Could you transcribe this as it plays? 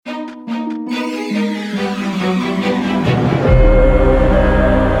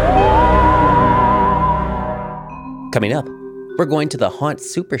Coming up, we're going to the Haunt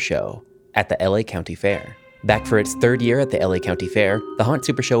Supershow at the LA County Fair. Back for its third year at the LA County Fair, the Haunt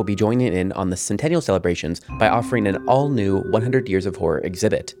Supershow will be joining in on the centennial celebrations by offering an all-new 100 Years of Horror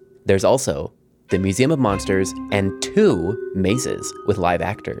exhibit. There's also the Museum of Monsters and 2 mazes with live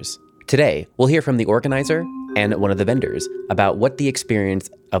actors. Today, we'll hear from the organizer and one of the vendors about what the experience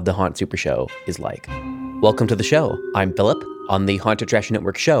of the Haunt Supershow is like. Welcome to the show. I'm Philip. On the Haunted Attraction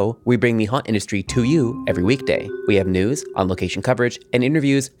Network show, we bring the haunt industry to you every weekday. We have news, on-location coverage, and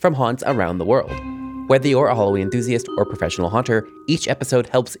interviews from haunts around the world. Whether you're a Halloween enthusiast or professional haunter, each episode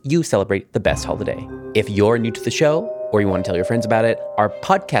helps you celebrate the best holiday. If you're new to the show, or you want to tell your friends about it, our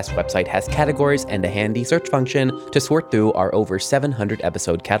podcast website has categories and a handy search function to sort through our over 700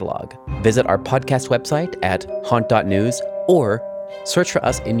 episode catalog. Visit our podcast website at haunt.news or search for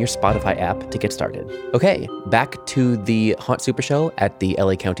us in your Spotify app to get started. Okay, back to the Haunt Super Show at the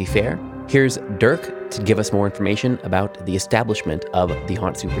LA County Fair. Here's Dirk to give us more information about the establishment of the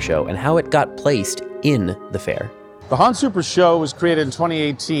Haunt Super Show and how it got placed in the fair. The Haunt Super Show was created in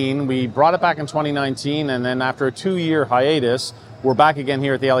 2018. We brought it back in 2019, and then after a 2-year hiatus, we're back again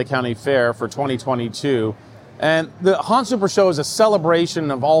here at the LA County Fair for 2022. And the Haunt Super Show is a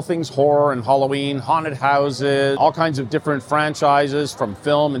celebration of all things horror and Halloween, haunted houses, all kinds of different franchises from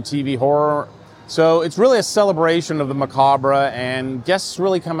film and TV horror. So it's really a celebration of the macabre, and guests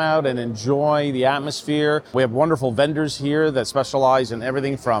really come out and enjoy the atmosphere. We have wonderful vendors here that specialize in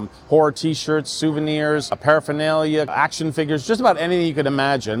everything from horror t-shirts, souvenirs, paraphernalia, action figures, just about anything you could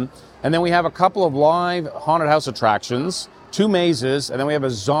imagine. And then we have a couple of live haunted house attractions, 2 mazes, and then we have a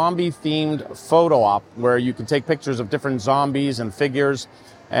zombie-themed photo op where you can take pictures of different zombies and figures.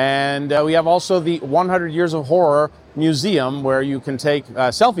 And we have also the 100 Years of Horror Museum where you can take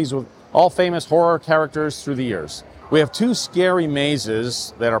selfies with all famous horror characters through the years. We have 2 scary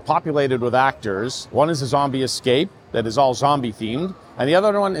mazes that are populated with actors. One is a Zombie Escape that is all zombie-themed, and the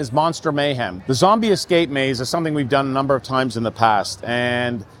other one is Monster Mayhem. The Zombie Escape maze is something we've done a number of times in the past,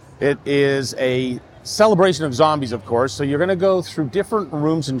 and it is a celebration of zombies, of course. So you're going to go through different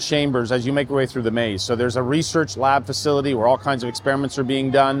rooms and chambers as you make your way through the maze. So there's a research lab facility where all kinds of experiments are being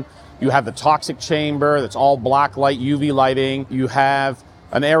done. You have the toxic chamber that's all black light, UV lighting. You have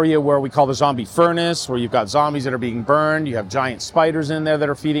an area where we call the zombie furnace, where you've got zombies that are being burned. You have giant spiders in there that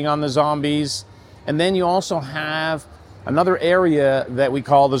are feeding on the zombies. And then you also have another area that we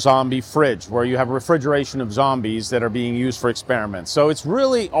call the zombie fridge, where you have refrigeration of zombies that are being used for experiments. So it's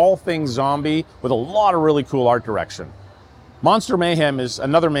really all things zombie with a lot of really cool art direction. Monster Mayhem is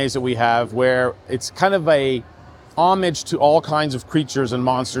another maze that we have where it's kind of a homage to all kinds of creatures and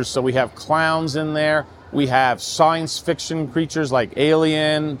monsters. So we have clowns in there. We have science fiction creatures like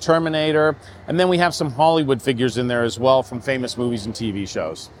Alien, Terminator, and then we have some Hollywood figures in there as well from famous movies and TV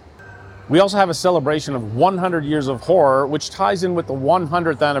shows. We also have a celebration of 100 Years of Horror, which ties in with the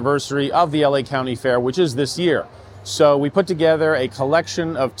 100th anniversary of the LA County Fair, which is this year. So we put together a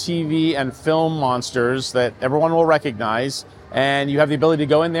collection of TV and film monsters that everyone will recognize, and you have the ability to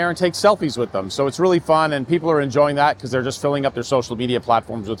go in there and take selfies with them. So it's really fun, and people are enjoying that because they're just filling up their social media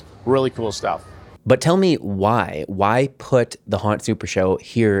platforms with really cool stuff. But tell me why? Why put the Haunt Super Show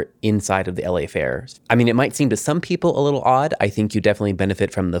here inside of the LA Fair? I mean, it might seem to some people a little odd. I think you definitely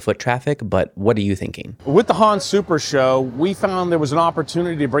benefit from the foot traffic, but what are you thinking? With the Haunt Super Show, we found there was an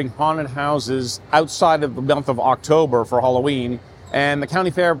opportunity to bring haunted houses outside of the month of October for Halloween, and the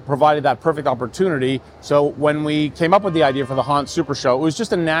County Fair provided that perfect opportunity. So when we came up with the idea for the Haunt Super Show, it was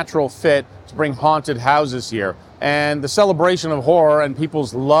just a natural fit to bring haunted houses here. And the celebration of horror and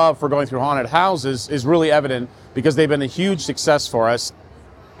people's love for going through haunted houses is really evident because they've been a huge success for us.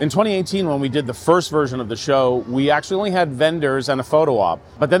 In 2018, when we did the first version of the show, we actually only had vendors and a photo op.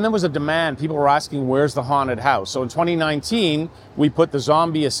 But then there was a demand. People were asking, where's the haunted house? So in 2019, we put the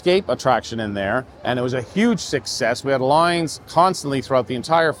Zombie Escape attraction in there, and it was a huge success. We had lines constantly throughout the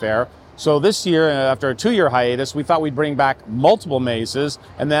entire fair. So this year, after a 2-year hiatus, we thought we'd bring back multiple mazes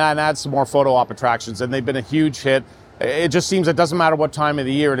and then add some more photo op attractions, and they've been a huge hit. It just seems it doesn't matter what time of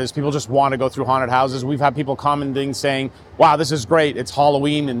the year it is. People just want to go through haunted houses. We've had people commenting saying, wow, this is great. It's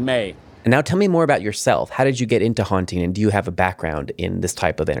Halloween in May. And now tell me more about yourself. How did you get into haunting, and do you have a background in this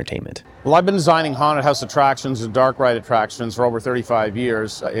type of entertainment? Well, I've been designing haunted house attractions and dark ride attractions for over 35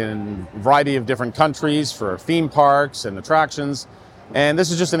 years in a variety of different countries for theme parks and attractions. And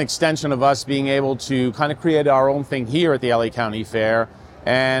this is just an extension of us being able to kind of create our own thing here at the LA County Fair.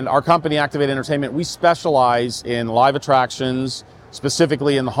 And our company, Activate Entertainment, we specialize in live attractions,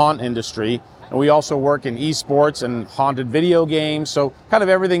 specifically in the haunt industry. And we also work in esports and haunted video games. So kind of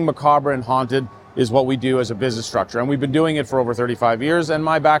everything macabre and haunted is what we do as a business structure. And we've been doing it for over 35 years, and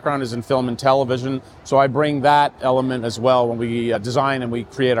my background is in film and television, so I bring that element as well when we design and we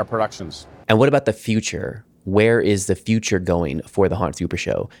create our productions. And what about the future? Where is the future going for the Haunt Super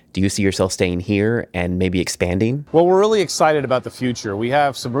Show? Do you see yourself staying here and maybe expanding? Well, we're really excited about the future. We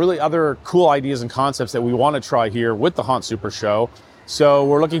have some really other cool ideas and concepts that we want to try here with the Haunt Super Show. So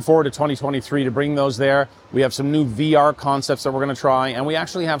we're looking forward to 2023 to bring those there. We have some new VR concepts that we're going to try, and we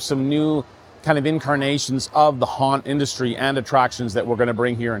actually have some new kind of incarnations of the haunt industry and attractions that we're going to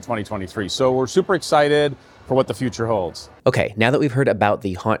bring here in 2023. So we're super excited for what the future holds. Okay, now that we've heard about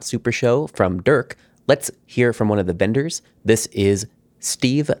the Haunt Super Show from Dirk, let's hear from one of the vendors. This is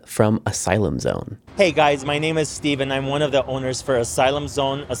Steve from Asylum Zone. Hey guys, my name is Steve and I'm one of the owners for Asylum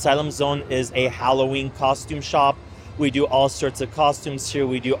Zone. Asylum Zone is a Halloween costume shop. We do all sorts of costumes here.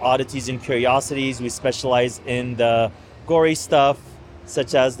 We do oddities and curiosities. We specialize in the gory stuff,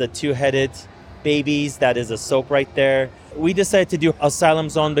 such as the two-headed babies. That is a soap right there. We decided to do Asylum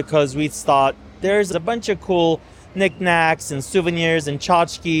Zone because we thought there's a bunch of cool knickknacks and souvenirs and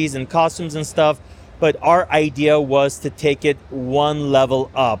tchotchkes and costumes and stuff, but our idea was to take it one level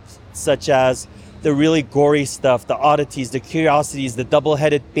up, such as the really gory stuff, the oddities, the curiosities, the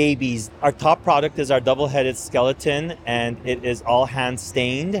double-headed babies. Our top product is our double-headed skeleton, and it is all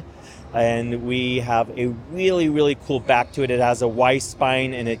hand-stained. And we have a really, really cool back to it. It has a Y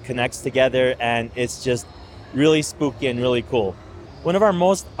spine and it connects together, and it's just really spooky and really cool. One of our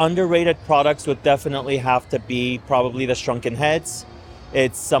most underrated products would definitely have to be probably the shrunken heads.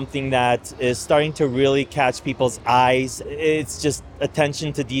 It's something that is starting to really catch people's eyes. It's just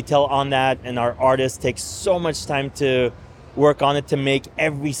attention to detail on that, and our artists take so much time to work on it to make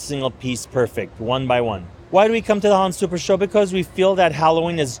every single piece perfect, one by one. Why do we come to the Haunt Super Show? Because we feel that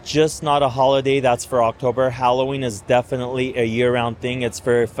Halloween is just not a holiday that's for October. Halloween is definitely a year-round thing. It's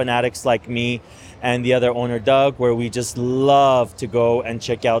for fanatics like me and the other owner, Doug, where we just love to go and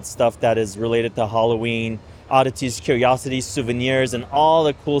check out stuff that is related to Halloween, oddities, curiosities, souvenirs, and all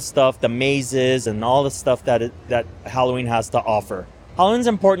the cool stuff, the mazes, and all the stuff that Halloween has to offer. Halloween's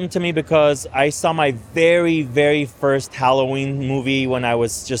important to me because I saw my very, very first Halloween movie when I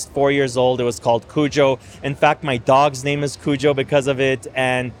was just 4 years old. It was called Cujo. In fact, my dog's name is Cujo because of it.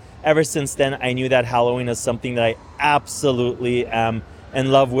 And ever since then, I knew that Halloween is something that I absolutely am in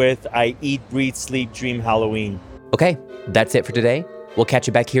love with. I eat, breathe, sleep, dream Halloween. Okay, that's it for today. We'll catch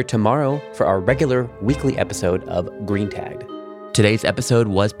you back here tomorrow for our regular weekly episode of Green Tagged. Today's episode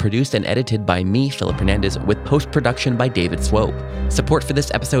was produced and edited by me, Philip Hernandez, with post-production by David Swope. Support for this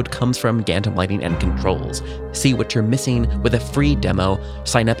episode comes from Gantom Lighting and Controls. See what you're missing with a free demo.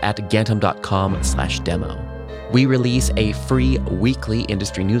 Sign up at gantom.com/demo. We release a free weekly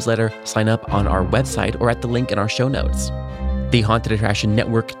industry newsletter. Sign up on our website or at the link in our show notes. The Haunted Attraction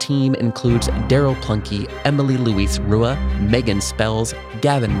Network team includes Daryl Plunkey, Emily Louise Rua, Megan Spells,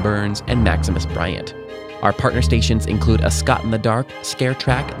 Gavin Burns, and Maximus Bryant. Our partner stations include A Scott in the Dark, Scare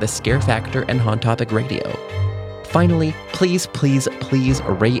Track, The Scare Factor, and Haunt Topic Radio. Finally, please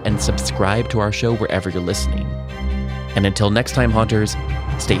rate and subscribe to our show wherever you're listening. And until next time, Haunters,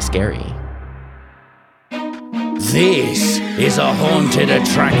 stay scary. This is a Haunted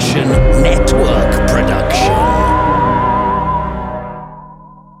Attraction Network production.